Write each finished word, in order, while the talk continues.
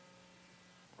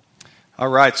All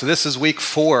right, so this is week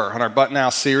 4 on our But Now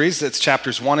series. It's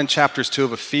chapters 1 and chapters 2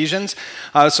 of Ephesians.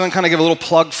 So I'm going to kind of give a little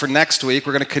plug for next week.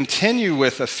 We're going to continue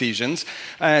with Ephesians.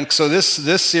 And so this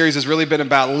series has really been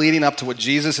about leading up to what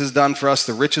Jesus has done for us,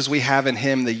 the riches we have in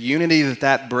him, the unity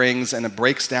that brings, and it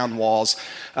breaks down walls.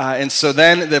 And so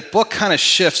then the book kind of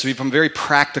shifts to become very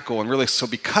practical. And really, so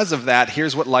because of that,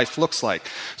 here's what life looks like.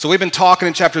 So we've been talking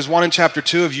in chapters 1 and chapter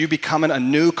 2 of you becoming a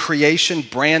new creation,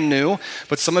 brand new.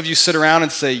 But some of you sit around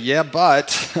and say, yeah, but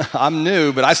I'm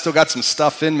new, but I still got some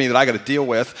stuff in me that I got to deal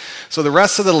with. So the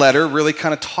rest of the letter really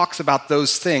kind of talks about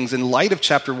those things. In light of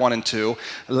chapter 1 and 2,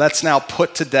 let's now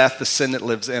put to death the sin that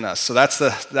lives in us. So that's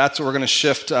what we're going to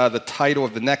shift. The title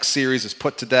of the next series is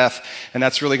Put to Death, and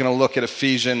that's really going to look at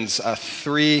Ephesians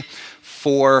 3,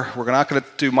 4. We're not going to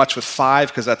do much with 5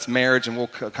 because that's marriage, and we'll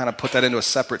kind of put that into a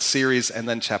separate series, and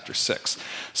then chapter 6.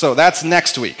 So that's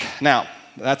next week. Now,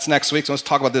 that's next week, so let's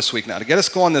talk about this week now. To get us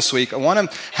going this week,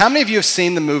 how many of you have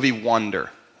seen the movie Wonder?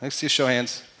 Let's see a show of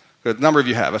hands. Good, a number of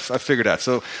you have. I figured that.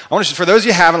 So for those of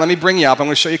you who haven't, let me bring you up. I'm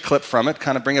going to show you a clip from it,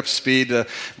 kind of bring up speed.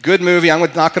 Good movie. I'm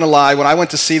not going to lie. When I went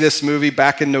to see this movie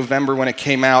back in November when it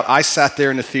came out, I sat there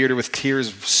in the theater with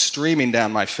tears streaming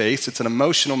down my face. It's an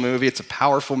emotional movie. It's a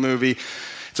powerful movie.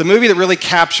 It's a movie that really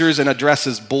captures and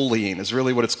addresses bullying, is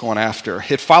really what it's going after.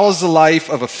 It follows the life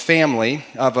of a family,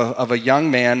 of a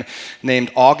young man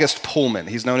named August Pullman.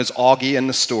 He's known as Augie in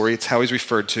the story. It's how he's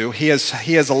referred to. He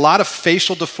has a lot of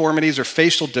facial deformities or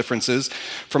facial differences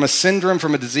from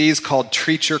a disease called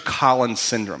Treacher-Collins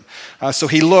syndrome. So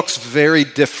he looks very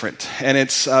different, and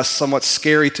it's somewhat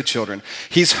scary to children.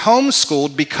 He's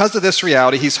homeschooled because of this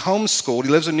reality. He's homeschooled. He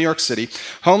lives in New York City,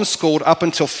 homeschooled up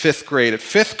until 5th grade. At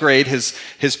 5th grade,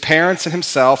 his parents and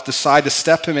himself decide to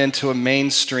step him into a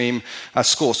mainstream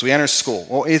school. So he enters school.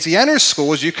 Well, as he enters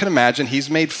school, as you can imagine, he's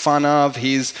made fun of.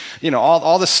 He's,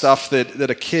 all the stuff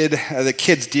that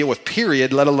kids deal with,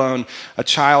 period, let alone a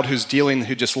child who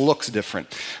just looks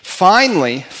different.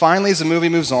 Finally, as the movie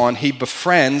moves on, he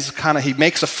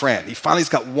makes a friend. He finally's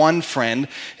got one friend,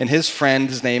 and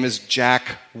his name is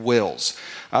Jack Wills.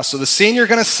 So the scene you're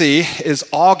going to see is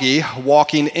Augie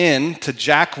walking in to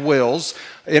Jack Wills,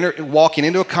 walking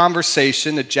into a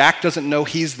conversation that Jack doesn't know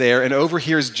he's there, and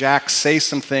overhears Jack say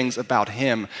some things about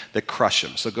him that crush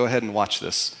him. So go ahead and watch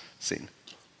this scene.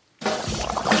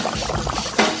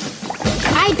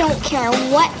 I don't care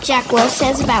what Jack Wills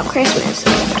says about Christmas. I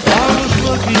was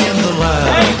looking in the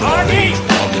light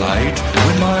all night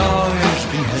when my eyes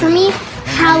beheld. For me,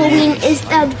 Halloween is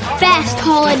the best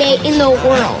holiday in the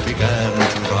world.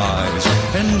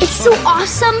 It's so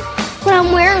awesome. When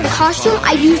I'm wearing a costume,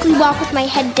 I usually walk with my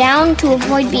head down to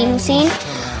avoid being seen.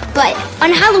 But on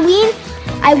Halloween,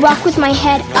 I walk with my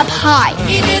head up high.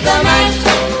 He did the mash.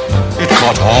 It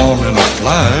caught on in a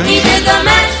flash. He did the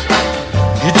mash.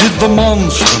 He did the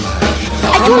monster mash.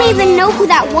 I don't even know who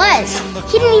that was.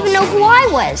 He didn't even know who I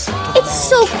was. It's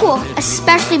so cool,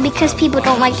 especially because people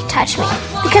don't like to touch me.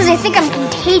 Because they think I'm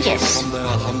contagious.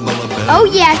 Oh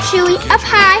yeah, Chewie, up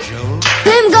high.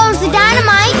 Boom goes the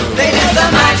dynamite. They did the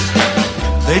mash.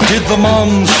 They did the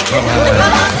monster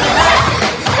mash.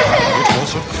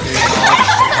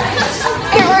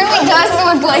 It really does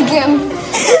look like him.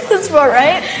 That's about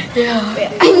right. Yeah.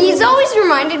 And he's always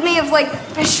reminded me of like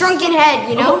a shrunken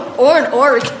head, Or an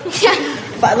orc. Yeah.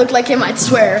 If I looked like him, I'd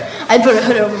swear I'd put a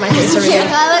hood over my face every day.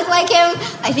 If I look like him,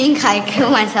 I think I'd kill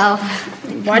myself.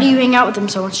 Why do you hang out with him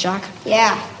so much, Jack?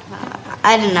 Yeah.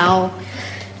 I don't know.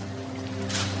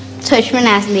 Tushman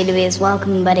asked me to be his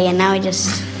welcome buddy, and now he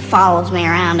just follows me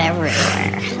around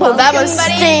everywhere. Well, that must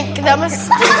stink. That must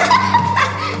stink.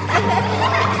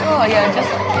 Oh, yeah, just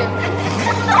like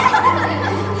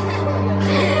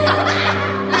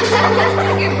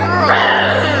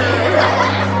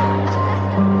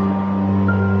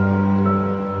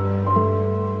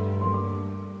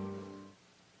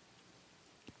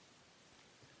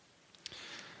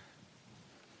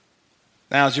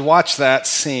Now, as you watch that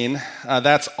scene,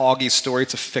 that's Augie's story.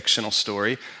 It's a fictional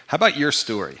story. How about your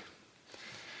story?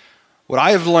 What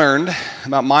I have learned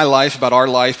about my life, about our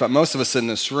life, about most of us in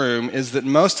this room, is that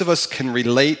most of us can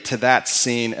relate to that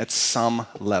scene at some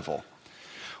level.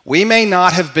 We may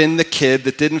not have been the kid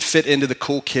that didn't fit into the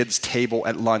cool kids' table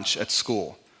at lunch at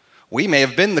school. We may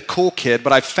have been the cool kid,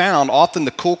 but I've found often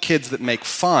the cool kids that make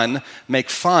fun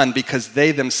because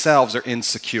they themselves are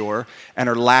insecure and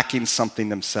are lacking something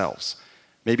themselves.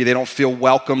 Maybe they don't feel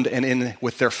welcomed and in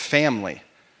with their family.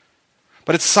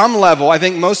 But at some level, I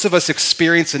think most of us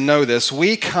experience and know this,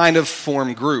 we kind of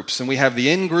form groups, and we have the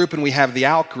in-group and we have the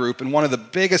out-group, and one of the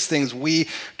biggest things we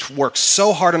work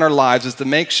so hard in our lives is to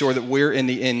make sure that we're in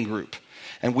the in-group.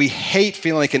 And we hate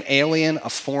feeling like an alien, a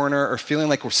foreigner, or feeling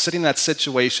like we're sitting in that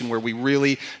situation where we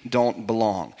really don't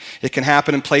belong. It can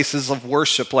happen in places of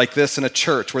worship like this in a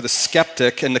church where the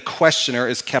skeptic and the questioner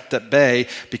is kept at bay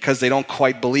because they don't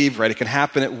quite believe right. It can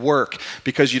happen at work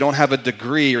because you don't have a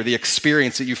degree or the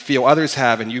experience that you feel others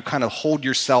have, and you kind of hold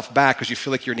yourself back because you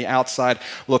feel like you're on the outside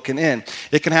looking in.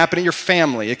 It can happen at your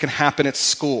family. It can happen at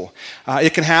school.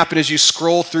 It can happen as you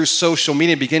scroll through social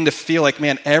media and begin to feel like,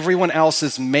 man, everyone else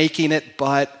is making it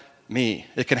but me.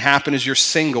 It can happen as you're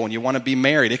single and you want to be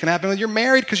married. It can happen when you're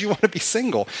married because you want to be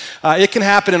single. It can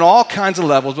happen in all kinds of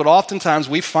levels, but oftentimes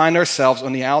we find ourselves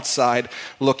on the outside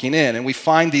looking in, and we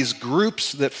find these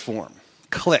groups that form,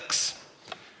 cliques.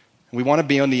 We want to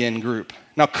be on the in group.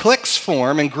 Now, cliques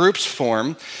form and groups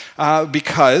form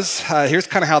because here's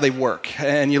kind of how they work.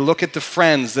 And you look at the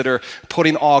friends that are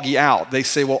putting Augie out. They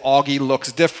say, well, Augie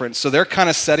looks different. So they're kind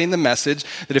of setting the message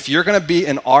that if you're going to be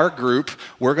in our group,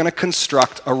 we're going to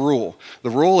construct a rule. The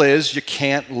rule is you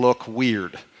can't look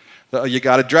weird. You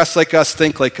got to dress like us,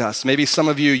 think like us. Maybe some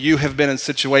of you have been in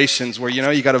situations where,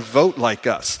 you got to vote like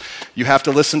us. You have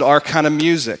to listen to our kind of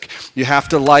music. You have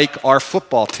to like our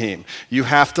football team. You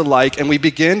have to and we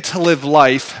begin to live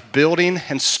life building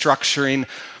and structuring.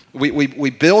 We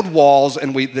build walls,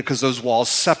 and because those walls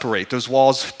separate. Those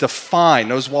walls define.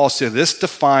 Those walls say this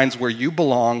defines where you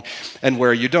belong and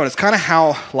where you don't. It's kind of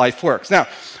how life works. Now,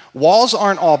 walls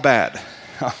aren't all bad.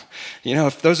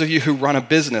 If those of you who run a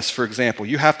business, for example,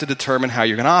 you have to determine how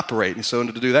you're going to operate. And so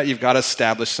to do that, you've got to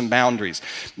establish some boundaries.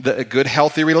 Good,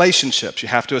 healthy relationships, you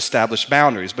have to establish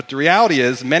boundaries. But the reality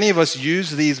is, many of us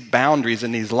use these boundaries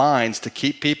and these lines to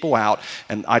keep people out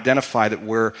and identify that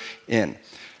we're in.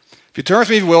 If you turn with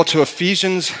me, if you will, to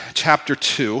Ephesians chapter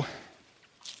 2,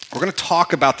 we're going to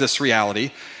talk about this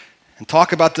reality and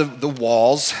talk about the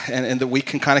walls and that we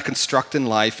can kind of construct in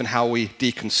life and how we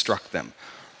deconstruct them.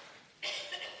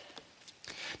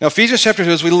 Now, Ephesians chapter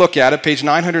 2, as we look at it, page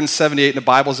 978 in the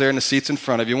Bible's there in the seats in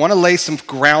front of you. I want to lay some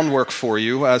groundwork for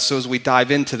you so as we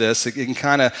dive into this, it can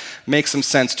kind of make some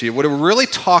sense to you. What we're really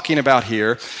talking about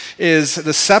here is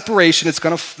the separation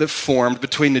that formed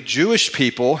between the Jewish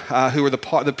people, who are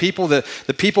the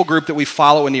people group that we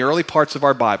follow in the early parts of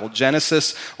our Bible,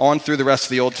 Genesis on through the rest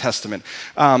of the Old Testament,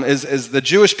 is the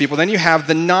Jewish people. Then you have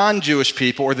the non-Jewish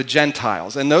people, or the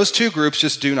Gentiles, and those two groups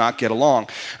just do not get along.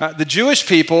 The Jewish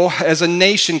people, as a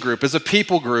nation group, as a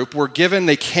people group,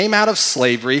 they came out of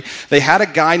slavery. They had a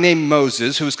guy named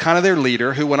Moses, who was kind of their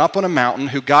leader, who went up on a mountain,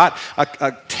 who got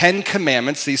 10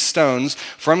 commandments, these stones,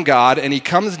 from God, and he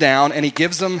comes down and he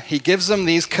gives them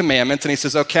these commandments, and he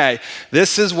says, okay,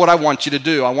 this is what I want you to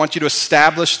do. I want you to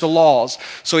establish the laws.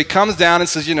 So he comes down and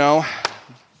says,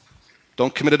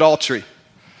 don't commit adultery.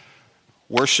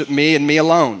 Worship me and me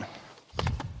alone.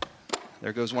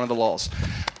 There goes one of the laws.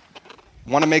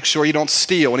 Want to make sure you don't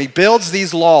steal. And he builds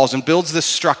these laws and builds this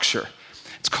structure.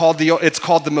 It's called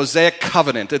the Mosaic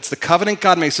Covenant. It's the covenant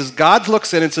God makes. God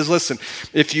looks in and says, listen,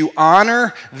 if you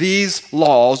honor these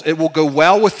laws, it will go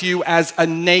well with you as a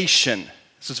nation.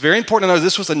 So it's very important to know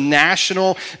this was a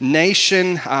national,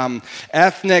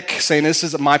 ethnic, saying this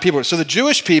is my people. So the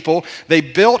Jewish people, they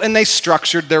built and they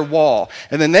structured their wall.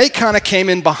 And then they kind of came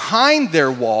in behind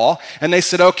their wall and they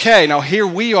said, okay, now here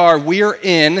we are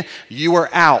in, you are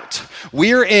out.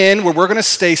 We are in where we're going to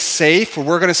stay safe, where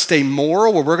we're going to stay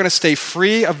moral, where we're going to stay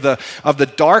free of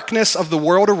the darkness of the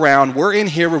world around. We're in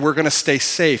here where we're going to stay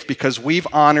safe because we've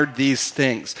honored these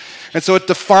things. And so it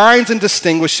defines and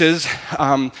distinguishes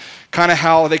kind of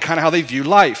how they view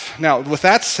life. Now, with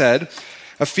that said,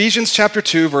 Ephesians chapter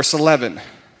 2, verse 11.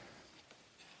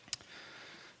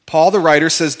 Paul, the writer,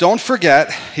 says, don't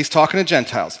forget, he's talking to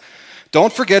Gentiles,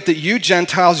 don't forget that you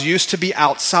Gentiles used to be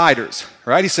outsiders,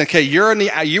 right? He's saying, okay, you were in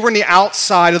the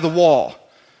outside of the wall.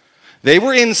 They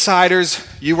were insiders,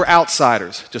 you were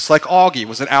outsiders. Just like Augie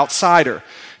was an outsider.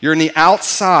 You're in the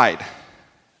outside.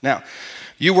 Now,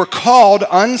 you were called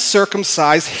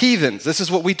uncircumcised heathens. This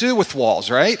is what we do with walls,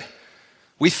 right?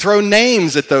 We throw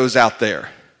names at those out there.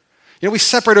 We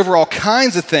separate over all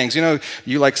kinds of things.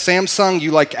 You like Samsung, you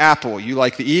like Apple. You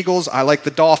like the Eagles, I like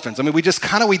the Dolphins. I mean, we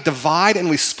divide and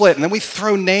we split. And then we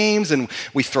throw names and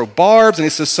we throw barbs. And he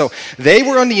says, so they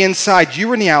were on the inside, you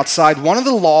were on the outside. One of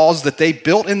the laws that they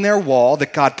built in their wall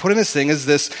that God put in this thing is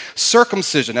this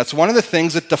circumcision. That's one of the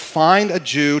things that defined a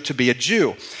Jew to be a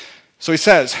Jew. So he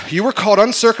says, you were called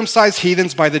uncircumcised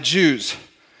heathens by the Jews.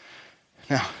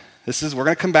 Now, we're going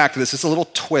to come back to this. This is a little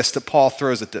twist that Paul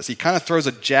throws at this. He kind of throws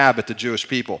a jab at the Jewish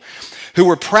people who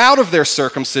were proud of their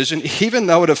circumcision, even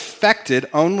though it affected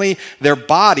only their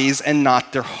bodies and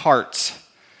not their hearts.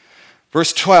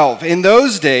 Verse 12, in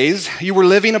those days, you were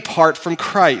living apart from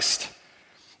Christ.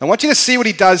 I want you to see what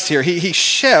he does here. He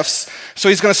shifts. So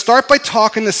he's going to start by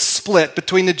talking this split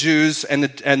between the Jews and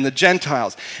the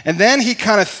Gentiles. And then he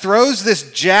kind of throws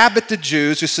this jab at the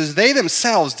Jews who says they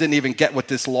themselves didn't even get what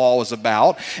this law was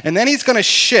about. And then he's going to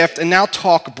shift and now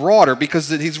talk broader because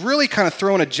he's really kind of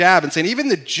throwing a jab and saying even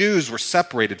the Jews were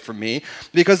separated from me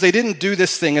because they didn't do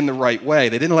this thing in the right way.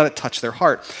 They didn't let it touch their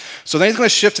heart. So then he's going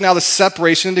to shift to now the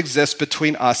separation that exists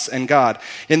between us and God.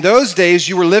 In those days,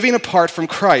 you were living apart from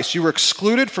Christ. You were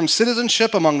excluded from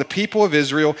citizenship among the people of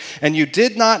Israel, and you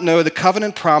did not know the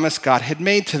covenant promise God had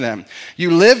made to them. You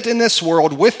lived in this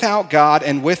world without God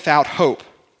and without hope.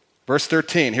 Verse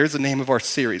 13, here's the name of our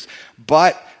series.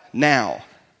 But now.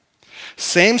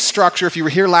 Same structure if you were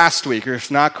here last week, or if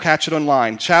not, catch it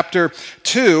online. Chapter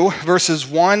 2, verses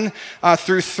 1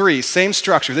 through 3, same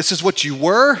structure. This is what you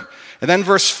were. And then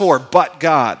verse 4, but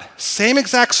God. Same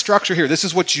exact structure here. This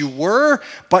is what you were,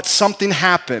 but something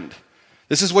happened.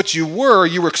 This is what you were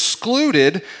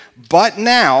excluded, but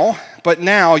now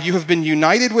you have been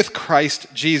united with Christ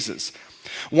Jesus.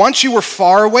 Once you were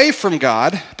far away from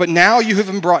God, but now you have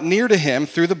been brought near to him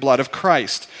through the blood of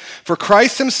Christ. For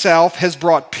Christ himself has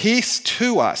brought peace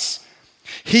to us.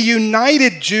 He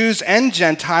united Jews and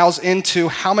Gentiles into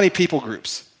how many people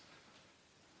groups?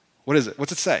 What is it?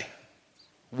 What's it say?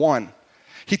 One.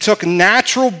 He took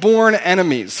natural-born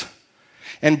enemies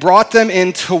and brought them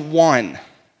into one.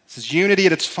 This is unity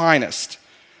at its finest.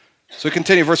 So we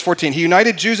continue, verse 14. He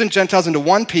united Jews and Gentiles into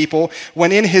one people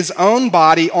when in his own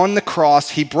body on the cross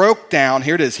he broke down,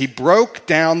 here it is, he broke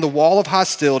down the wall of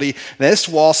hostility. This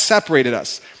wall separated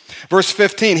us. Verse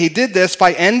 15, he did this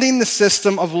by ending the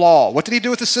system of law. What did he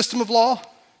do with the system of law?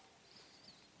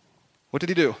 What did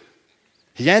he do?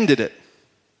 He ended it.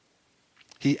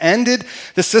 He ended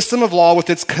the system of law with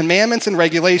its commandments and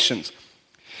regulations.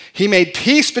 He made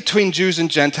peace between Jews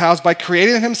and Gentiles by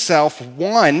creating himself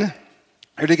one,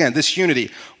 and again, this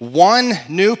unity, one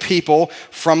new people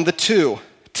from the two.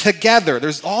 Together,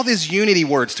 there's all these unity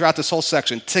words throughout this whole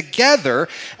section. Together,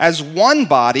 as one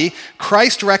body,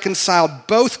 Christ reconciled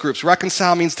both groups.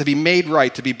 Reconcile means to be made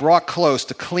right, to be brought close,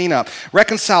 to clean up.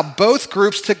 Reconcile both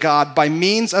groups to God by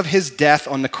means of his death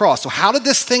on the cross. So how did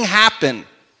this thing happen?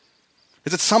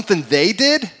 Is it something they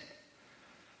did?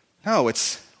 No,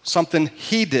 it's something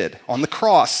he did on the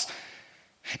cross.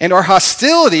 And our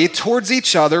hostility towards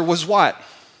each other was what?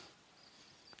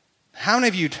 How many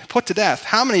of you, put to death,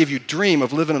 how many of you dream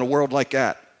of living in a world like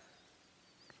that?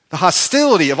 The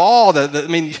hostility of all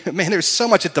man, there's so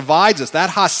much that divides us.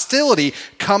 That hostility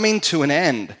coming to an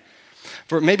end.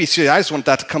 For maybe, I just want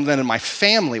that to come then in my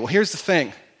family. Well, here's the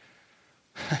thing.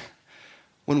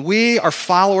 When we are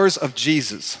followers of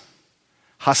Jesus,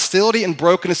 hostility and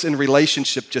brokenness in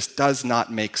relationship just does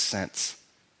not make sense.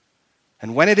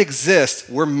 And when it exists,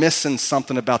 we're missing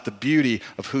something about the beauty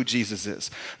of who Jesus is.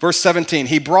 Verse 17,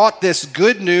 he brought this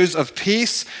good news of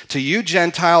peace to you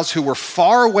Gentiles who were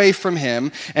far away from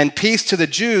him, and peace to the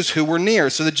Jews who were near.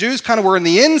 So the Jews kind of were in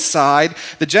the inside,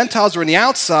 the Gentiles were in the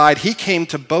outside. He came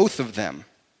to both of them.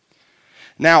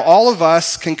 Now all of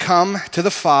us can come to the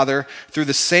Father through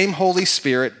the same Holy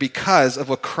Spirit because of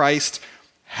what Christ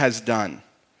has done.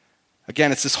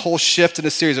 Again, it's this whole shift in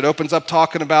the series. It opens up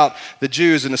talking about the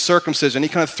Jews and the circumcision. He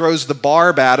kind of throws the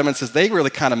barb at them and says they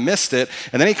really kind of missed it.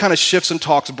 And then he kind of shifts and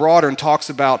talks broader and talks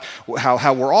about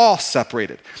how we're all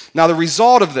separated. Now the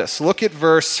result of this, look at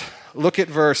verse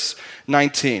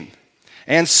 19.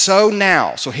 And so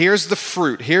now, so here's the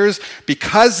fruit.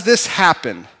 Because this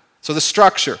happened, so the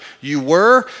structure, you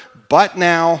were, but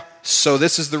now, so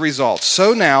this is the result.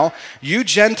 So now, you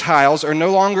Gentiles are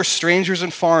no longer strangers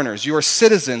and foreigners. You are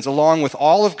citizens along with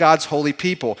all of God's holy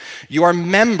people. You are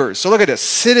members. So look at this,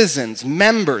 citizens,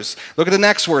 members. Look at the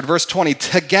next word, verse 20,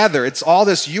 together. It's all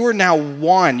this, you are now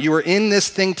one. You are in this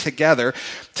thing together.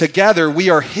 Together,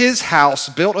 we are his house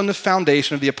built on the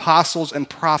foundation of the apostles and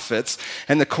prophets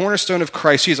and the cornerstone of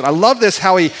Christ Jesus. I love this,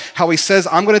 how he says,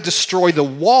 I'm going to destroy the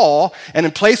wall, and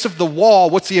in place of the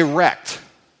wall, what's he erect?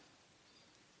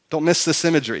 Don't miss this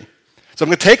imagery. So I'm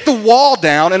going to take the wall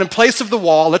down, and in place of the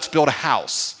wall, let's build a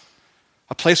house.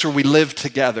 A place where we live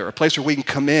together, a place where we can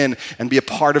come in and be a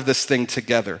part of this thing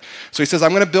together. So he says,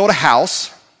 I'm going to build a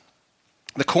house.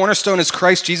 The cornerstone is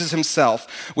Christ Jesus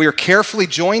himself. We are carefully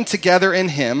joined together in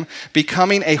him,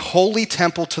 becoming a holy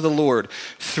temple to the Lord.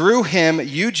 Through him,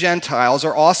 you Gentiles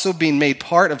are also being made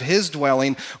part of his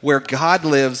dwelling where God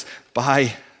lives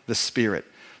by the Spirit.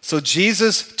 So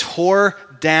Jesus tore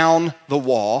down the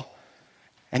wall,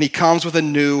 and he comes with a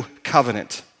new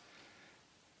covenant.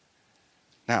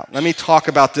 Now, let me talk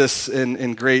about this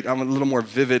in great, a little more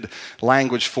vivid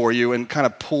language for you and kind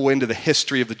of pull into the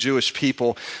history of the Jewish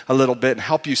people a little bit and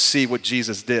help you see what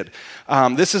Jesus did.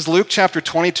 This is Luke chapter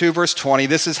 22, verse 20.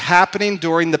 This is happening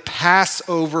during the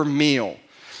Passover meal.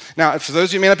 Now, for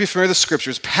those of you who may not be familiar with the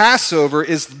scriptures, Passover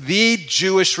is the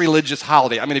Jewish religious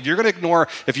holiday. I mean, if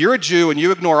you're a Jew and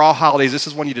you ignore all holidays, this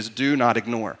is one you just do not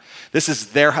ignore. This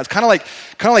is it's kind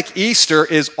of like Easter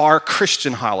is our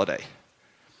Christian holiday.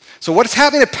 So what's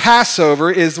happening at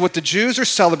Passover is what the Jews are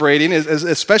celebrating, is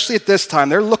especially at this time,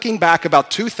 they're looking back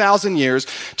about 2,000 years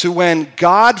to when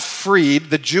God freed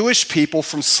the Jewish people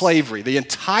from slavery. The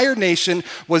entire nation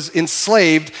was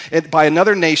enslaved by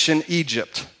another nation,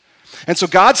 Egypt. And so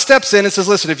God steps in and says,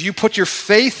 listen, if you put your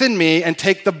faith in me and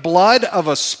take the blood of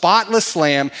a spotless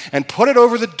lamb and put it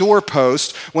over the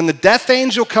doorpost, when the death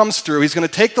angel comes through, he's going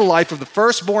to take the life of the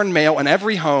firstborn male in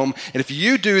every home. And if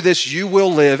you do this, you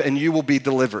will live and you will be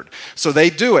delivered. So they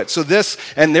do it.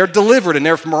 And they're delivered and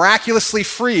they're miraculously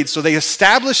freed. So they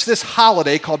establish this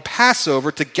holiday called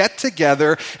Passover to get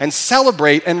together and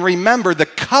celebrate and remember the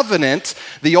covenant,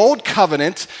 the old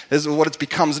covenant is what it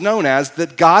becomes known as,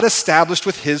 that God established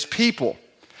with his people.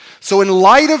 So in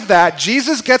light of that,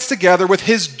 Jesus gets together with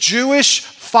his Jewish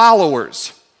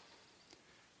followers.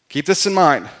 Keep this in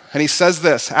mind. And he says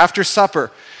this, after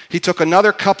supper, he took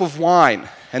another cup of wine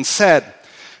and said,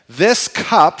 this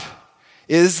cup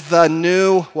is the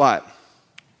new what?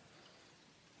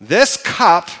 This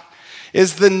cup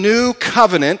is the new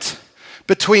covenant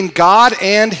between God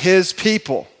and his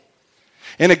people.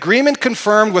 An agreement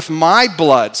confirmed with my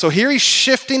blood. So here he's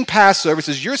shifting Passover. He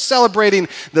says, you're celebrating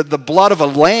the blood of a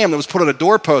lamb that was put on a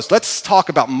doorpost. Let's talk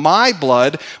about my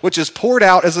blood, which is poured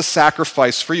out as a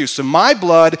sacrifice for you. So my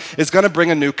blood is going to bring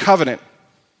a new covenant.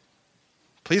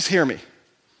 Please hear me.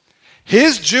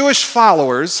 His Jewish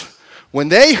followers, when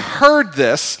they heard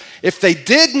this, if they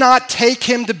did not take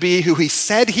him to be who he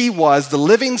said he was, the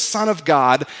living Son of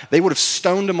God, they would have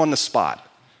stoned him on the spot.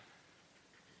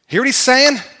 Hear what he's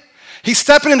saying? He's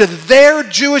stepping into their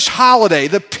Jewish holiday,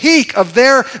 the peak of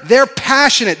their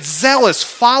passionate, zealous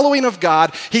following of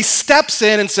God. He steps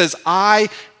in and says, I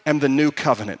am the new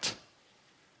covenant.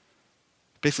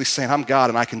 Basically saying, I'm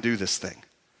God and I can do this thing.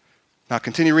 Now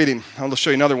continue reading. I'll show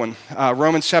you another one.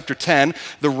 Romans chapter 10,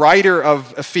 the writer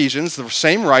of Ephesians, the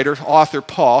same writer, author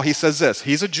Paul, he says this.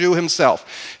 He's a Jew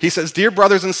himself. He says, dear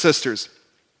brothers and sisters,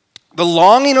 the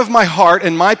longing of my heart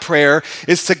and my prayer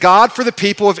is to God for the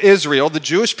people of Israel, the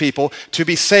Jewish people, to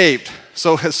be saved.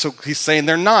 So he's saying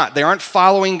they're not. They aren't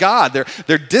following God.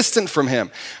 They're distant from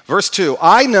him. Verse 2,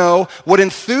 I know what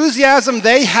enthusiasm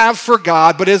they have for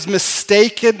God, but is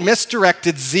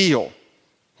misdirected zeal.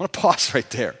 I want to pause right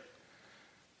there.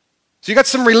 So you got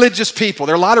some religious people.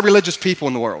 There are a lot of religious people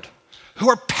in the world who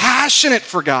are passionate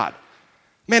for God.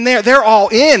 Man, they're all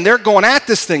in. They're going at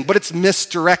this thing, but it's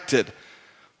misdirected.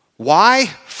 Why?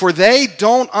 For they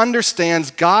don't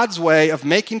understand God's way of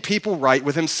making people right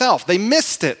with himself. They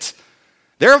missed it.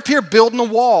 They're up here building a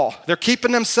wall. They're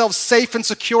keeping themselves safe and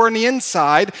secure on the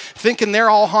inside, thinking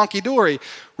they're all honky-dory.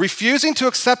 Refusing to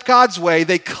accept God's way,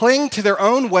 they cling to their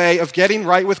own way of getting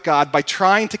right with God by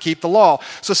trying to keep the law.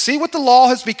 So see what the law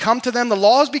has become to them? The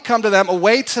law has become to them a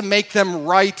way to make them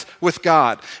right with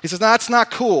God. He says, no, that's not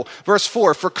cool. Verse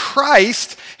 4, for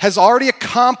Christ has already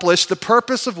accomplished the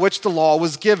purpose of which the law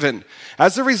was given.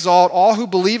 As a result, all who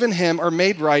believe in him are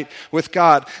made right with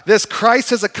God. This Christ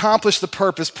has accomplished the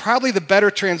purpose. Probably the better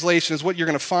translation is what you're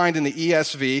going to find in the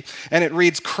ESV, and it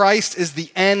reads, Christ is the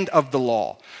end of the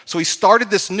law. So he started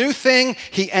this new thing,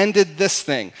 he ended this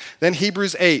thing. Then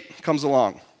Hebrews 8 comes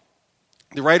along.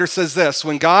 The writer says this,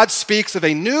 when God speaks of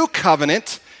a new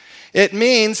covenant, it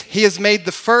means he has made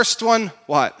the first one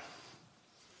what?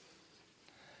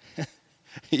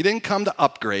 He didn't come to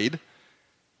upgrade,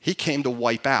 he came to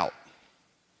wipe out.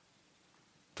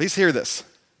 Please hear this.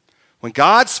 When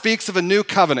God speaks of a new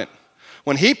covenant,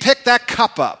 when he picked that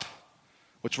cup up,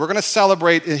 which we're going to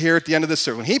celebrate here at the end of this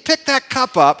service. When he picked that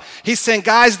cup up, he's saying,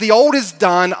 guys, the old is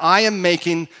done. I am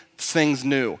making things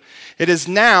new. It is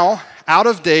now out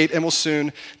of date and will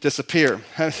soon disappear.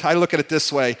 I look at it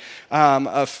this way.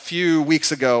 A few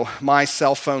weeks ago, my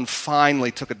cell phone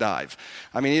finally took a dive.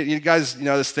 I mean, you guys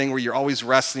know this thing where you're always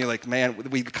resting. You're like, man,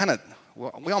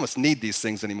 we almost need these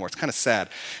things anymore. It's kind of sad.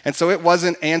 And so it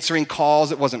wasn't answering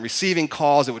calls. It wasn't receiving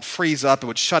calls. It would freeze up. It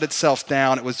would shut itself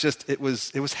down. It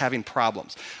was having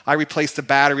problems. I replaced the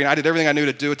battery, and I did everything I knew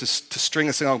to do it to string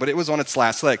this thing along, but it was on its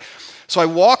last leg. So I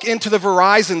walk into the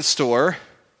Verizon store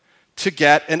to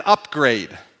get an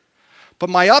upgrade. But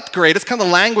my upgrade, it's kind of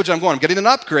the language I'm going. I'm getting an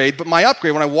upgrade, but my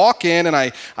upgrade, when I walk in and I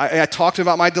talk to him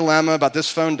about my dilemma, about this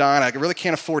phone dying, I really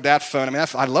can't afford that phone. I mean,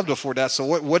 I'd love to afford that. So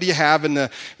what do you have in the,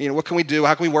 what can we do?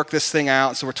 How can we work this thing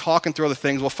out? So we're talking through other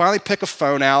things. We'll finally pick a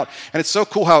phone out, and it's so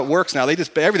cool how it works now.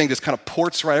 Everything just kind of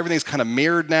ports right. Everything's kind of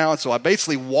mirrored now. And so I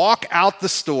basically walk out the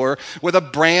store with a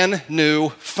brand new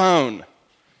phone.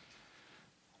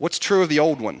 What's true of the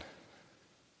old one?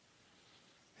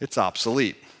 It's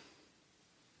obsolete.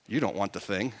 You don't want the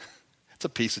thing. It's a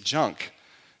piece of junk.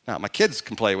 Now, my kids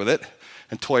can play with it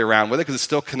and toy around with it because it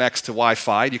still connects to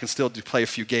Wi-Fi. You can still play a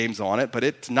few games on it, but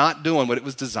it's not doing what it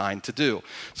was designed to do.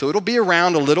 So it'll be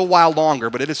around a little while longer,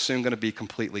 but it is soon going to be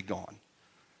completely gone.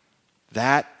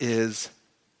 That is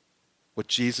what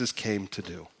Jesus came to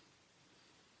do.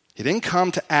 He didn't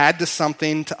come to add to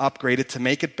something, to upgrade it, to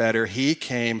make it better. He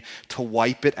came to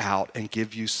wipe it out and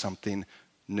give you something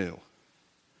new.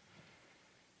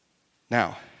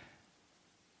 Now,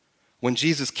 when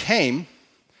Jesus came,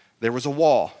 there was a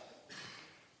wall.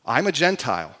 I'm a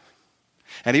Gentile.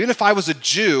 And even if I was a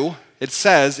Jew, it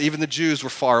says even the Jews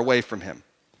were far away from him.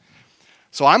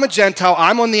 So I'm a Gentile.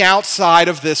 I'm on the outside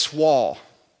of this wall.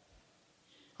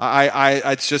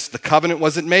 It's just the covenant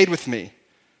wasn't made with me.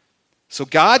 So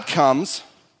God comes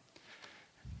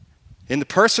in the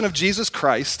person of Jesus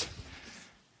Christ.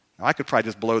 Now, I could probably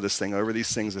just blow this thing over.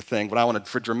 These things are thing, but I wanted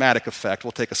for dramatic effect.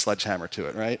 We'll take a sledgehammer to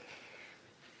it, right?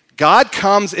 God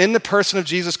comes in the person of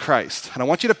Jesus Christ, and I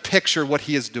want you to picture what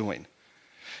he is doing.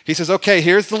 He says, okay,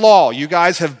 here's the law. You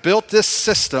guys have built this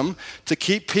system to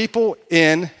keep people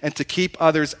in and to keep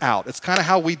others out. It's kind of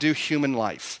how we do human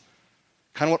life.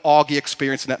 Kind of what Augie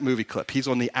experienced in that movie clip. He's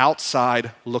on the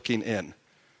outside looking in.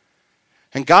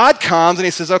 And God comes and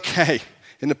he says, okay,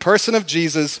 in the person of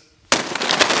Jesus,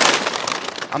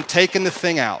 I'm taking the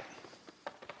thing out.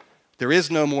 There is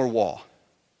no more wall.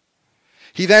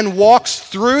 He then walks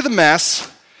through the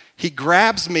mess, he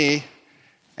grabs me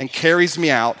and carries me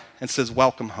out and says,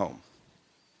 welcome home.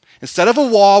 Instead of a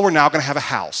wall, we're now going to have a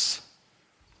house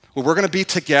where we're going to be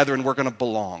together and we're going to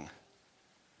belong.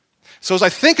 So as I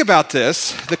think about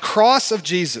this, the cross of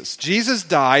Jesus, Jesus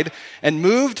died and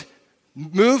moved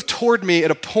toward me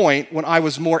at a point when I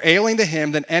was more alien to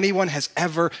him than anyone has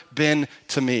ever been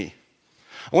to me.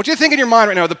 I want you to think in your mind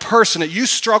right now of the person that you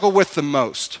struggle with the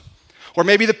most. Or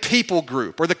maybe the people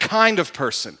group, or the kind of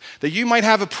person that you might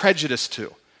have a prejudice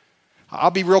to.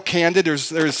 I'll be real candid.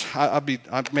 I'll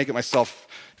make it myself.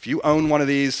 If you own one of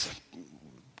these,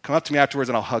 come up to me afterwards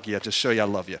and I'll hug you. I'll just show you I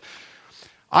love you.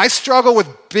 I struggle with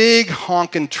big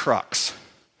honking trucks.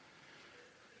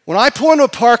 When I pull into a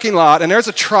parking lot and there's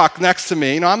a truck next to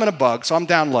me, I'm in a bug, so I'm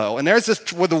down low, and there's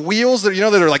this with the wheels that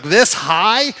that are like this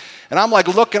high. And I'm like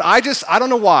looking, I don't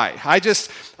know why.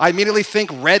 I immediately think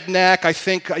redneck. I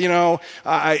think,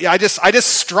 I just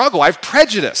struggle. I have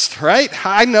prejudice, right?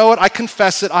 I know it. I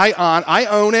confess it. I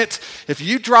own it. If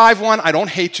you drive one, I don't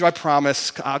hate you, I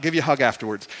promise. I'll give you a hug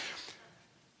afterwards.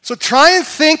 So try and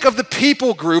think of the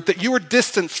people group that you were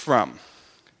distanced from.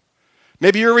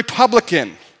 Maybe you're a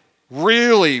Republican,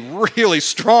 really, really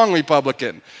strong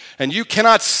Republican, and you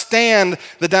cannot stand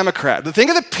the Democrat. But think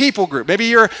of the people group. Maybe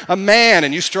you're a man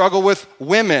and you struggle with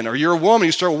women, or you're a woman,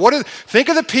 you struggle. Think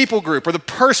of the people group or the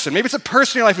person. Maybe it's a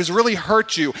person in your life who's really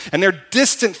hurt you and they're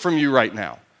distant from you right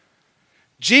now.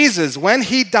 Jesus, when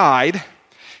he died,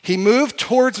 he moved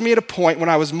towards me at a point when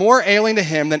I was more alien to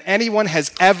him than anyone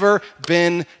has ever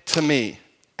been to me,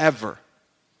 ever.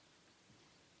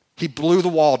 He blew the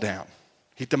wall down.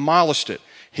 He demolished it.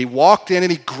 He walked in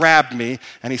and he grabbed me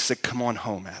and he said, come on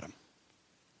home, Adam.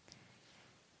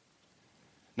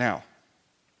 Now,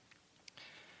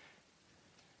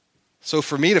 so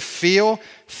for me to feel,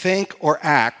 think, or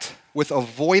act with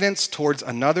avoidance towards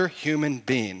another human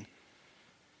being,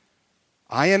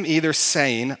 I am either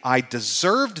saying I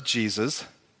deserved Jesus,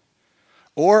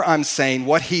 or I'm saying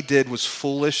what he did was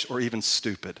foolish or even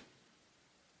stupid.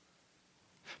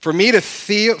 For me to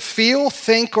feel,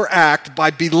 think, or act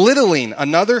by belittling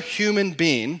another human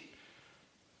being,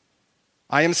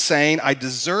 I am saying I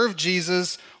deserve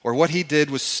Jesus or what he did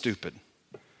was stupid.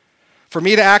 For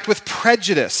me to act with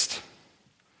prejudice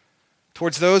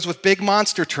towards those with big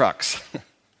monster trucks,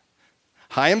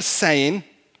 I am saying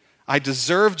I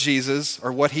deserve Jesus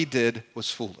or what he did was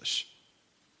foolish.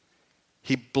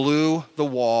 He blew the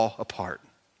wall apart.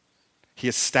 He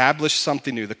established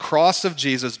something new. The cross of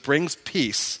Jesus brings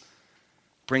peace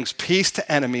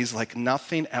to enemies like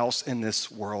nothing else in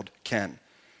this world can.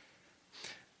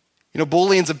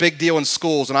 Bullying's a big deal in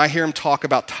schools, and I hear them talk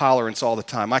about tolerance all the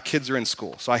time. My kids are in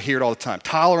school, so I hear it all the time.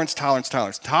 Tolerance, tolerance,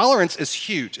 tolerance. Tolerance is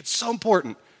huge. It's so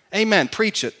important. Amen.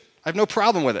 Preach it. I have no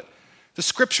problem with it. The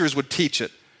scriptures would teach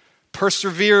it.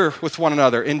 persevere with one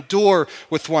another, endure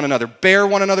with one another, bear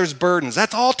one another's burdens.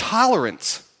 That's all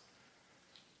tolerance.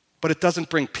 But it doesn't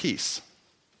bring peace.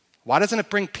 Why doesn't it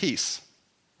bring peace?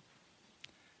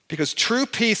 Because true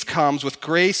peace comes with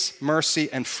grace, mercy,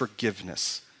 and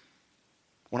forgiveness.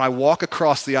 When I walk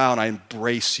across the aisle and I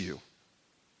embrace you,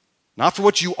 not for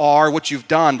what you are, what you've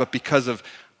done, but because of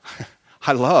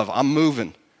I'm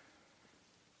moving.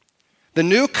 The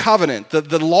new covenant,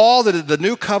 the law that the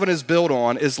new covenant is built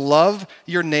on is love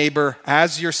your neighbor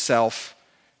as yourself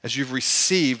as you've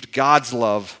received God's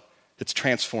love that's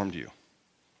transformed you.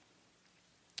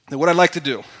 And what I'd like to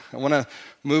do, I want to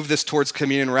move this towards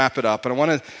communion and wrap it up.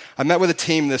 And I met with a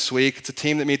team this week. It's a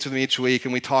team that meets with me each week,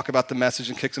 and we talk about the message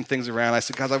and kick some things around. I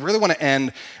said, guys, I really want to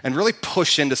end and really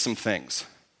push into some things.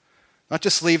 Not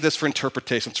just leave this for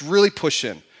interpretation. Let's really push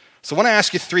in. So I want to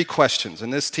ask you 3 questions,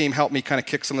 and this team helped me kind of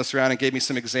kick some of this around and gave me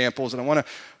some examples, and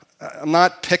I'm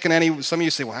not picking any, some of you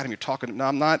say, well, Adam, you're talking, no,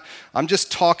 I'm not. I'm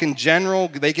just talking general.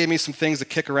 They gave me some things to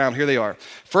kick around. Here they are.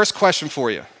 First question for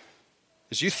you.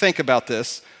 As you think about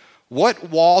this, what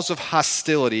walls of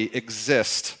hostility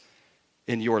exist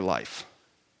in your life?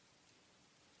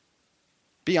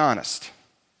 Be honest.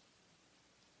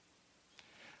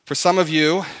 For some of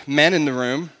you, men in the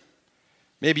room,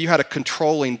 maybe you had a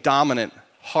controlling, dominant,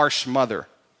 harsh mother.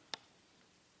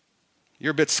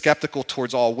 You're a bit skeptical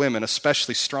towards all women,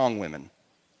 especially strong women.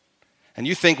 And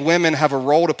you think women have a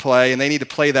role to play and they need to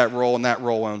play that role and that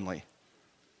role only.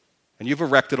 And you've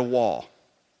erected a wall.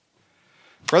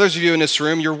 For others of you in this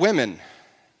room, you're women.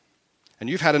 And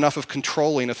you've had enough of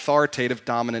controlling, authoritative,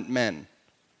 dominant men.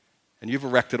 And you've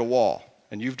erected a wall.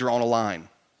 And you've drawn a line.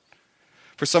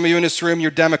 For some of you in this room, you're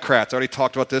Democrats. I already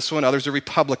talked about this one. Others are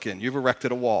Republican. You've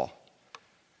erected a wall.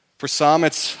 For some,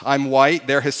 it's I'm white,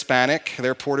 they're Hispanic,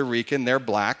 they're Puerto Rican, they're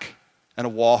black, and a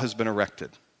wall has been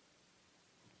erected.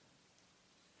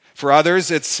 For others,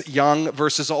 it's young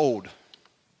versus old.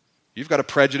 You've got a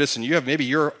prejudice, and maybe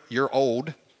you're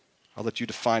old. I'll let you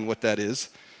define what that is.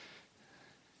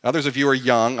 Others of you are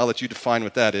young. I'll let you define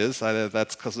what that is.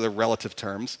 That's because of their relative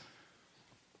terms.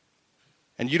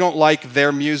 And you don't like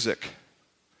their music,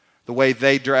 the way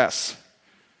they dress.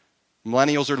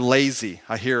 Millennials are lazy,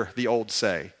 I hear the old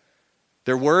say.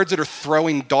 They're words that are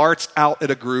throwing darts out at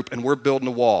a group, and we're building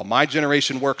a wall. My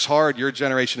generation works hard. Your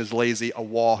generation is lazy. A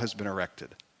wall has been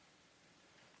erected.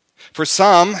 For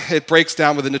some, it breaks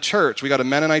down within the church. We got a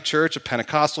Mennonite church, a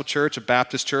Pentecostal church, a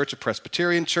Baptist church, a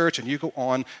Presbyterian church, and you go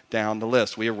on down the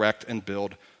list. We erect and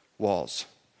build walls.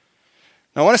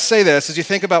 Now, I want to say this. As you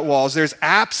think about walls, there's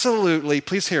absolutely,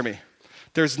 please hear me,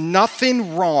 there's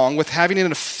nothing wrong with having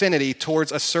an affinity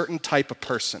towards a certain type of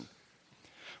person.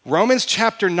 Romans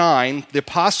chapter 9, the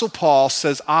Apostle Paul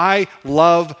says, I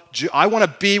want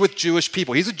to be with Jewish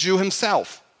people. He's a Jew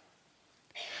himself.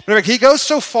 But he goes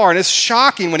so far, and it's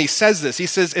shocking when he says this. He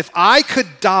says, if I could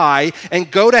die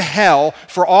and go to hell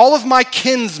for all of my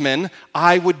kinsmen,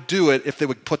 I would do it if they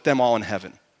would put them all in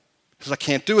heaven. He says, I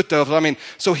can't do it though.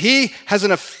 So he has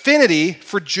an affinity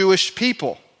for Jewish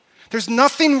people. There's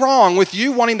nothing wrong with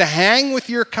you wanting to hang with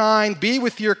your kind, be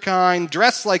with your kind,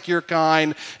 dress like your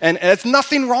kind, and it's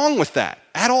nothing wrong with that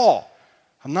at all.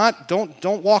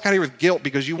 Don't walk out here with guilt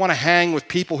because you want to hang with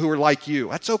people who are like you.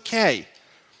 That's okay.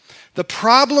 The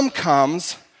problem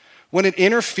comes when it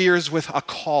interferes with a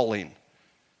calling.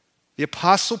 The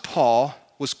Apostle Paul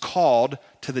was called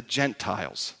to the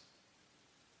Gentiles,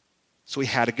 so he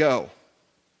had to go.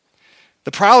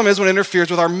 The problem is when it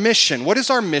interferes with our mission. What is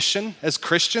our mission as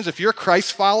Christians? If you're a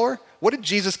Christ follower, what did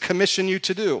Jesus commission you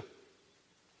to do?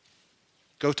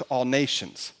 Go to all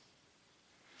nations.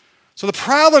 So the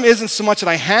problem isn't so much that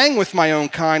I hang with my own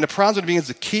kind. The problem begins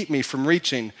to keep me from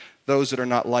reaching those that are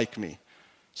not like me.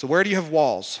 So where do you have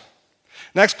walls?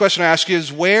 Next question I ask you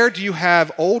is, where do you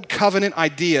have old covenant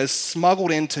ideas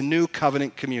smuggled into new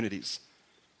covenant communities?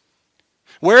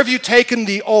 Where have you taken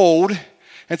the old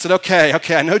and said, okay,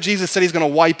 I know Jesus said he's going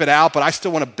to wipe it out, but I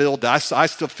still want to build that. I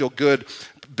still feel good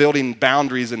building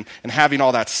boundaries and having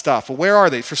all that stuff. Well, where are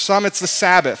they? For some, it's the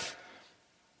Sabbath.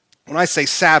 When I say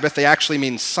Sabbath, they actually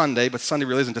mean Sunday, but Sunday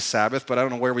really isn't a Sabbath, but I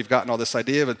don't know where we've gotten all this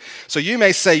idea. But so you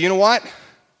may say, you know what?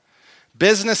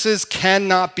 Businesses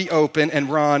cannot be open and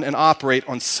run and operate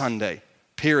on Sunday.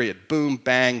 Period. Boom,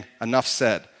 bang, enough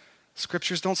said.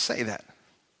 Scriptures don't say that.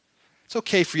 It's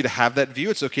okay for you to have that view.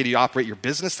 It's okay to operate your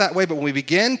business that way. But when we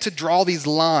begin to draw these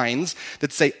lines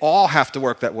that say all have to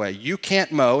work that way, you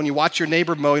can't mow, and you watch your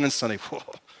neighbor mowing on Sunday, whoa,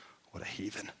 what a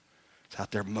heathen. He's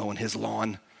out there mowing his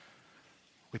lawn.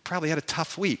 We probably had a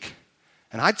tough week.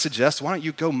 And I'd suggest, why don't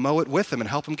you go mow it with him and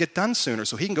help him get done sooner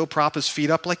so he can go prop his feet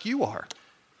up like you are.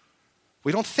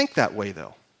 We don't think that way,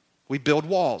 though. We build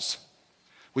walls.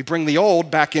 We bring the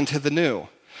old back into the new.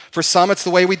 For some, it's the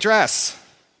way we dress.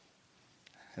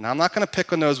 And I'm not going to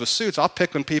pick on those with suits. I'll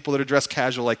pick on people that are dressed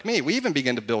casual like me. We even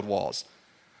begin to build walls.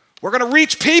 We're going to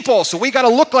reach people, so we got to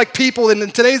look like people in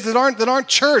today's that aren't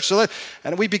church.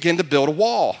 And we begin to build a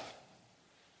wall.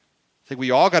 I think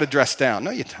we all got to dress down.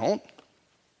 No, you don't.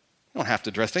 You don't have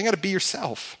to dress down. You got to be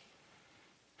yourself.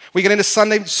 We get into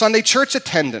Sunday church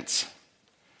attendance.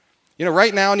 You know,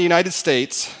 right now in the United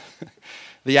States,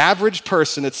 the average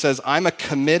person that says, I'm a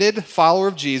committed follower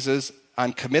of Jesus,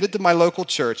 I'm committed to my local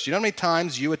church. Do you know how many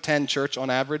times you attend church on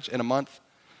average in a month?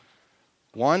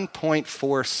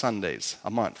 1.4 Sundays a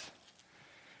month.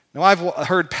 Now, I've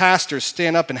heard pastors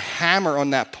stand up and hammer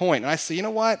on that point, and I say, you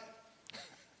know what?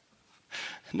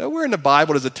 Nowhere in the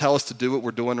Bible does it tell us to do what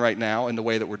we're doing right now in the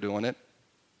way that we're doing it.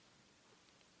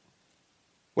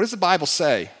 What does the Bible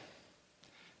say?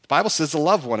 The Bible says to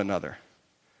love one another.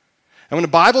 And when the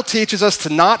Bible teaches us to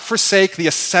not forsake the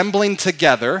assembling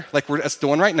together, like we're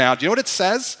doing right now, do you know what it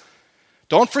says?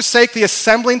 Don't forsake the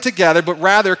assembling together, but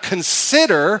rather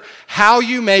consider how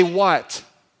you may what?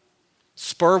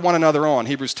 Spur one another on.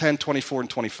 Hebrews 10, 24, and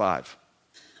 25.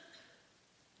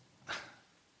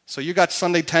 So you got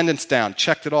Sunday attendance down,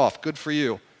 checked it off, good for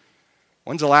you.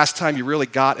 When's the last time you really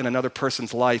got in another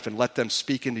person's life and let them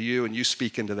speak into you and you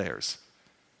speak into theirs?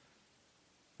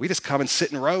 We just come and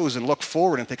sit in rows and look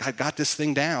forward and think, I got this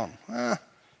thing down.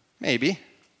 Maybe.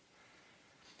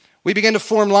 We begin to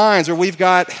form lines where we've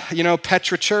got,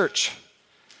 Petra Church.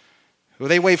 Well,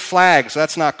 they wave flags, so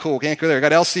that's not cool. Can't go there.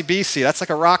 Got LCBC, that's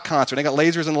like a rock concert. They got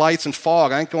lasers and lights and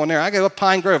fog. I ain't going there. I go up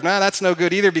Pine Grove. Nah, that's no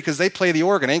good either because they play the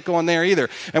organ. I ain't going there either.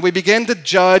 And we begin to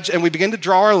judge and we begin to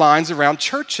draw our lines around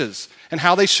churches and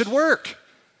how they should work.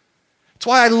 That's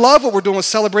why I love what we're doing with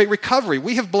Celebrate Recovery.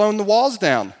 We have blown the walls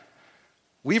down.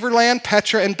 Weaverland,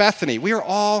 Petra, and Bethany. We are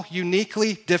all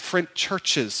uniquely different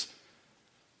churches,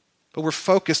 but we're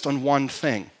focused on one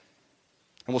thing.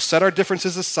 And we'll set our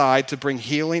differences aside to bring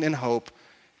healing and hope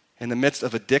in the midst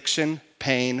of addiction,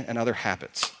 pain, and other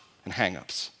habits and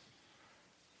hang-ups.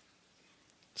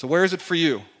 So where is it for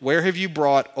you? Where have you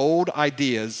brought old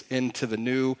ideas into the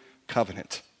new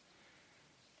covenant?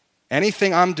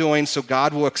 Anything I'm doing so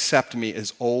God will accept me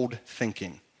is old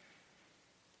thinking.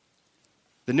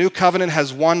 The new covenant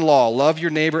has one law, love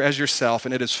your neighbor as yourself,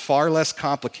 and it is far less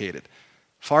complicated.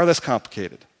 Far less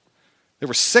complicated. There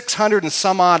were 600 and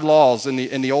some odd laws in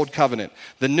the old covenant.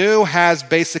 The new has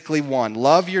basically one,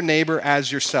 love your neighbor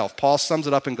as yourself. Paul sums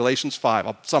it up in Galatians 5.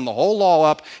 I'll sum the whole law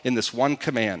up in this one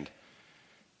command.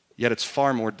 Yet it's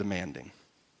far more demanding.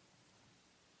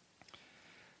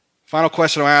 Final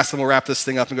question I'll ask, and we'll wrap this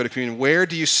thing up and go to communion. Where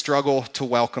do you struggle to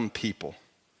welcome people?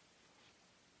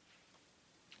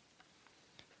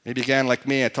 Maybe again, like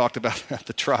me, I talked about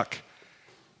the truck.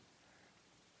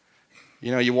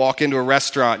 You walk into a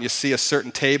restaurant and you see a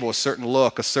certain table, a certain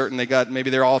look, maybe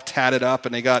they're all tatted up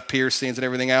and they got piercings and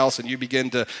everything else, and you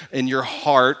begin to, in your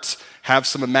heart, have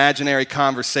some imaginary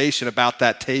conversation about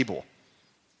that table.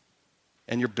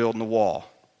 And you're building a wall.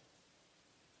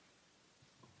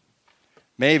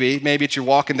 Maybe it's you're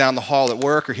walking down the hall at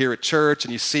work or here at church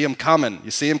and you see them coming.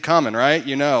 Right?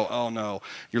 Oh no.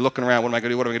 You're looking around, what am I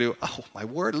going to do? Oh, my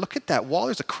word, look at that wall.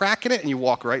 There's a crack in it, and you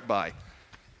walk right by.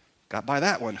 Got by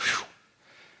that one. Whew.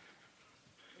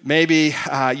 Maybe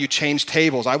you change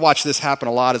tables. I watch this happen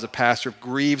a lot as a pastor. It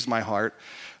grieves my heart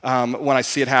when I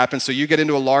see it happen. So you get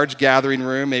into a large gathering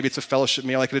room. Maybe it's a fellowship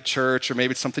meal like at a church, or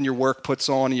maybe it's something your work puts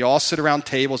on, and you all sit around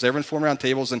tables, everyone form around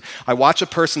tables, and I watch a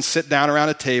person sit down around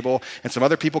a table, and some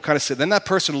other people kind of sit. Then that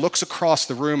person looks across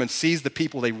the room and sees the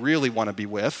people they really want to be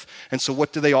with, and so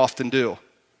what do they often do?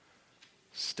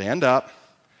 Stand up,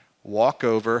 walk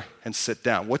over, and sit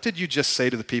down. What did you just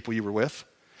say to the people you were with?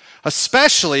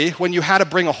 Especially when you had to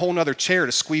bring a whole nother chair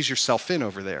to squeeze yourself in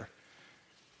over there.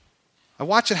 I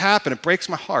watch it happen. It breaks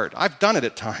my heart. I've done it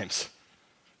at times,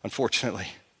 unfortunately.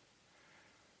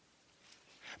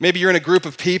 Maybe you're in a group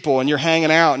of people and you're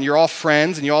hanging out and you're all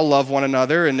friends and you all love one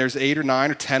another, and there's 8 or 9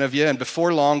 or 10 of you, and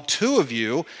before long, 2 of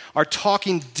you are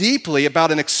talking deeply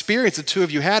about an experience that 2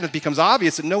 of you had, and it becomes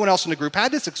obvious that no one else in the group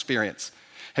had this experience.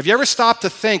 Have you ever stopped to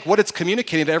think what it's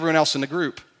communicating to everyone else in the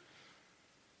group?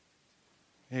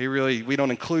 We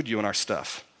don't include you in our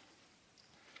stuff.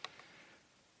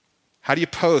 How do you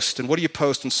post, and what do you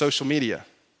post on social media?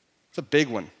 It's a big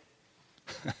one.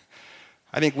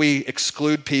 I think we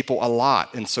exclude people a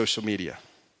lot in social media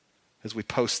as we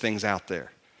post things out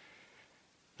there.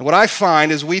 And what I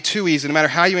find is we too easily, no matter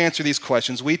how you answer these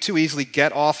questions, we too easily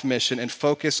get off mission and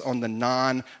focus on the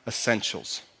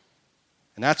non-essentials.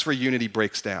 And that's where unity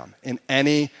breaks down in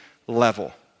any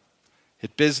level.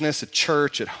 at business, at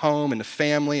church, at home, in the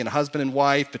family, and husband and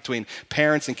wife, between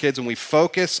parents and kids, when we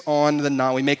focus on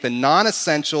we make the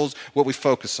non-essentials what we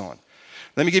focus on.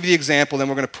 Let me give you the example, then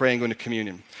we're going to pray and go into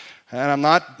communion. And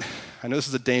I know this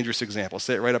is a dangerous example, I'll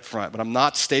say it right up front, but I'm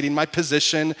not stating my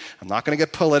position, I'm not going to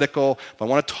get political, but I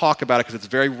want to talk about it because it's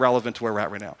very relevant to where we're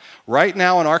at right now. Right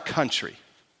now in our country,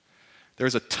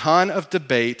 there's a ton of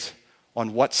debate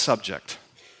on what subject.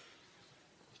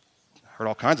 I heard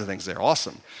all kinds of things there,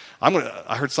 awesome.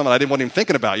 I heard some that I wasn't even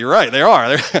thinking about, you're right, they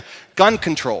are. Gun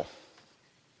control.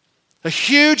 A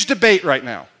huge debate right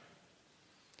now.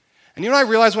 And you know, I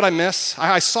realized what I miss?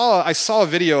 I saw a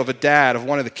video of a dad of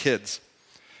one of the kids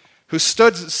who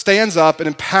stands up and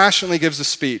impassionately gives a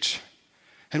speech.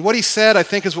 And what he said, I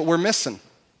think, is what we're missing.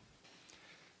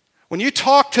 When you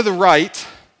talk to the right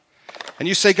and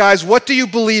you say, guys, what do you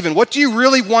believe in? What do you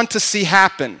really want to see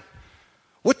happen?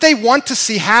 What they want to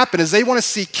see happen is they want to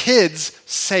see kids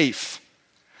safe.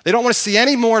 They don't want to see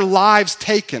any more lives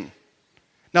taken.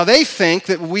 Now, they think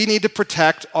that we need to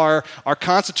protect our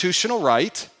constitutional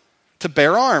right to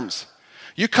bear arms.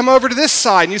 You come over to this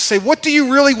side and you say, what do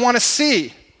you really want to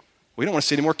see? We don't want to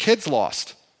see any more kids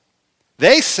lost.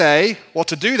 They say, well,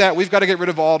 to do that, we've got to get rid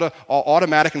of all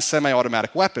automatic and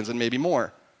semi-automatic weapons and maybe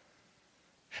more.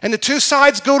 And the two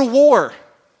sides go to war.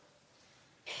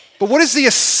 But what is the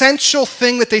essential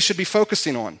thing that they should be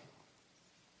focusing on?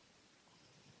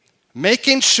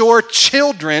 Making sure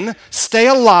children stay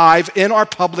alive in our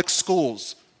public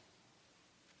schools.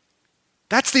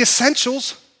 That's the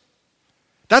essentials.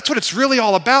 That's what it's really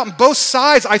all about. And both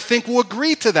sides, I think, will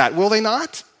agree to that, will they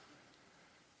not?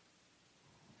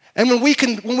 And when we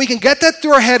can get that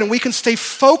through our head and we can stay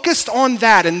focused on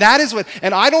that, and that is what,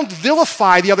 and I don't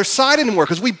vilify the other side anymore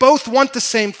because we both want the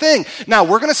same thing. Now,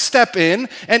 we're going to step in,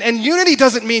 and unity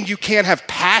doesn't mean you can't have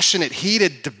passionate,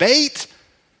 heated debate.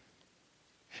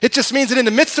 It just means that in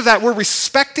the midst of that, we're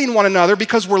respecting one another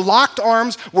because we're locked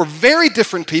arms, we're very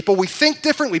different people, we think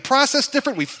different, we process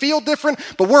different, we feel different,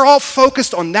 but we're all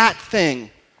focused on that thing,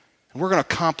 and we're going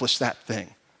to accomplish that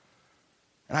thing.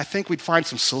 And I think we'd find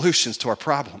some solutions to our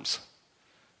problems.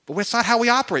 But it's not how we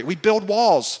operate. We build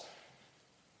walls.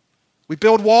 We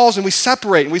build walls and we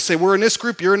separate and we say, we're in this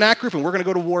group, you're in that group, and we're going to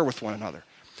go to war with one another.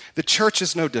 The church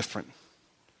is no different.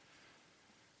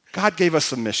 God gave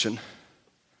us a mission.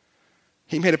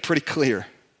 He made it pretty clear.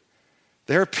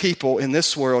 There are people in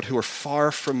this world who are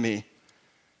far from me.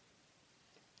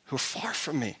 Who are far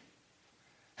from me.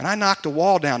 And I knocked a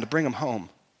wall down to bring them home.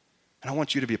 And I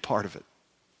want you to be a part of it.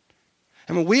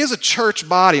 And when we as a church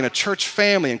body and a church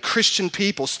family and Christian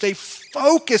people stay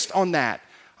focused on that,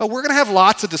 we're going to have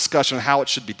lots of discussion on how it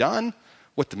should be done,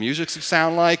 what the music should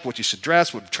sound like, what you should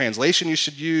dress, what translation you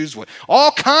should use,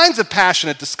 all kinds of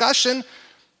passionate discussion,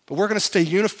 but we're going to stay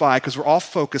unified because we're all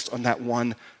focused on that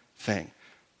one thing.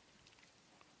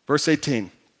 Verse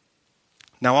 18,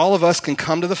 now all of us can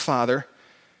come to the Father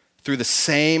through the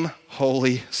same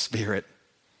Holy Spirit.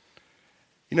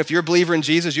 You know, if you're a believer in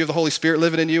Jesus, you have the Holy Spirit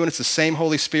living in you, and it's the same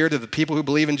Holy Spirit of the people who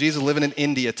believe in Jesus living in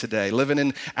India today, living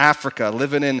in Africa,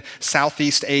 living in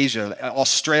Southeast Asia,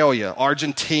 Australia,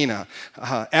 Argentina,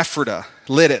 Ephrata,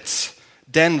 Lidditz,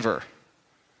 Denver.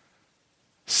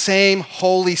 Same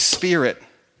Holy Spirit.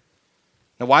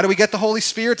 Now, why do we get the Holy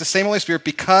Spirit? The same Holy Spirit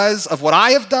because of what I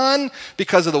have done,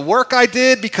 because of the work I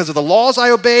did, because of the laws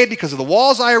I obeyed, because of the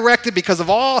walls I erected, because of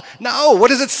all. No, what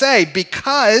does it say?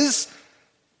 Because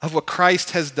of what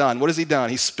Christ has done. What has he done?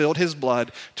 He spilled his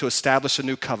blood to establish a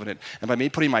new covenant. And by me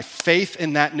putting my faith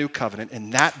in that new covenant,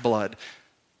 in that blood,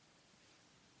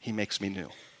 he makes me new.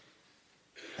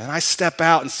 And I step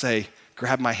out and say,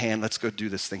 grab my hand, let's go do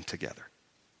this thing together.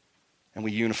 And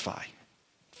we unify.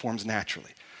 It forms naturally.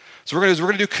 So we're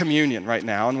going to do communion right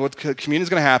now, and what communion is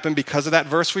going to happen because of that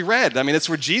verse we read. I mean, it's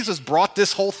where Jesus brought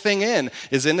this whole thing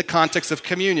is in the context of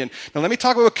communion. Now, let me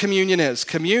talk about what communion is.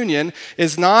 Communion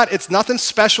is it's nothing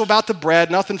special about the bread,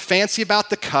 nothing fancy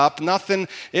about the cup,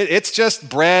 it's just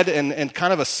bread and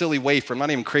kind of a silly wafer. I'm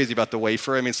not even crazy about the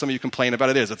wafer. I mean, some of you complain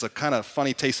about it. It's a kind of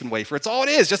funny tasting wafer. It's all it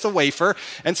is, just a wafer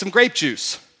and some grape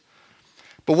juice.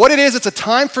 But what it is, it's a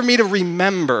time for me to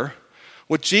remember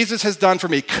what Jesus has done for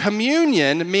me.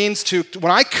 Communion means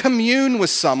when I commune with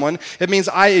someone, it means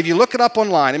if you look it up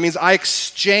online, it means I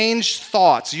exchange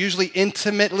thoughts, usually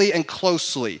intimately and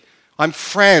closely. I'm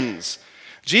friends.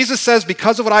 Jesus says,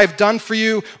 because of what I have done for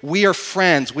you, we are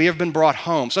friends. We have been brought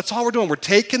home. So that's all we're doing. We're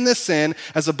taking this in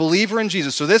as a believer in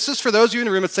Jesus. So this is for those of you in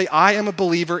the room that say, I am a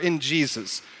believer in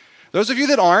Jesus. Those of you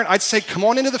that aren't, I'd say, come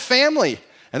on into the family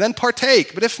and then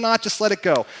partake. But if not, just let it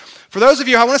go. For those of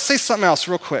you, I want to say something else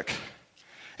real quick.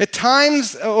 At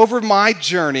times over my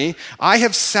journey, I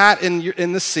have sat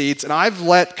in the seats and I've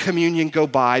let communion go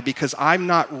by because I'm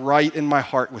not right in my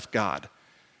heart with God.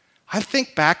 I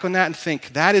think back on that and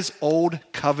think that is old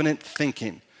covenant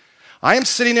thinking. I am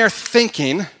sitting there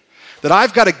thinking that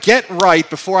I've got to get right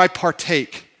before I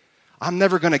partake. I'm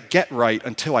never going to get right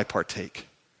until I partake.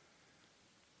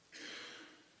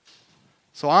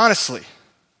 So honestly,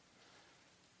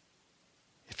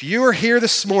 if you are here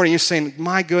this morning, you're saying,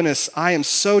 my goodness, I am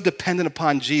so dependent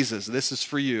upon Jesus. This is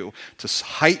for you to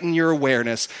heighten your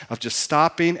awareness of just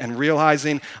stopping and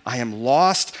realizing I am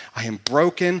lost, I am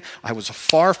broken, I was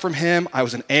far from him, I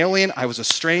was an alien, I was a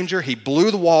stranger. He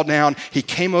blew the wall down, he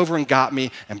came over and got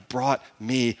me and brought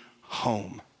me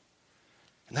home.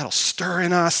 And that'll stir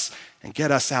in us and get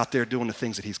us out there doing the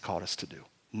things that he's called us to do,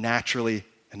 naturally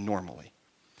and normally.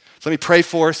 So let me pray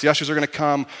for us. The ushers are going to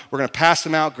come. We're going to pass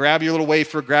them out. Grab your little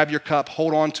wafer, grab your cup,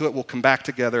 hold on to it. We'll come back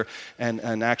together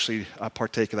and actually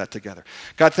partake of that together.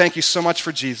 God, thank you so much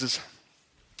for Jesus.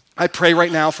 I pray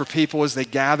right now for people as they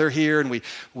gather here and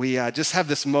we just have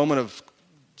this moment of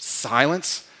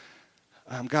silence.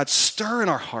 God, stir in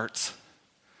our hearts.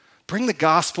 Bring the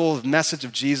gospel, the message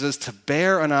of Jesus to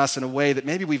bear on us in a way that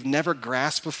maybe we've never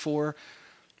grasped before.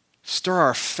 Stir our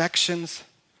affections.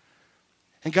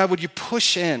 And God, would you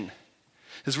push in?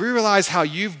 As we realize how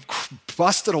you've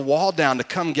busted a wall down to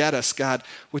come get us, God,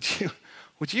 would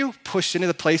you push into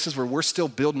the places where we're still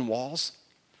building walls?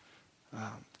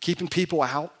 Keeping people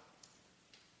out?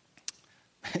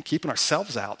 Keeping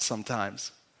ourselves out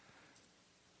sometimes.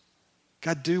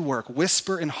 God, do work.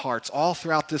 Whisper in hearts all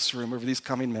throughout this room over these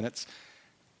coming minutes.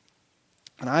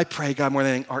 And I pray, God, more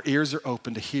than anything, our ears are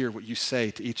open to hear what you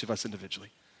say to each of us individually.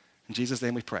 In Jesus'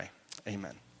 name we pray.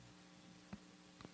 Amen.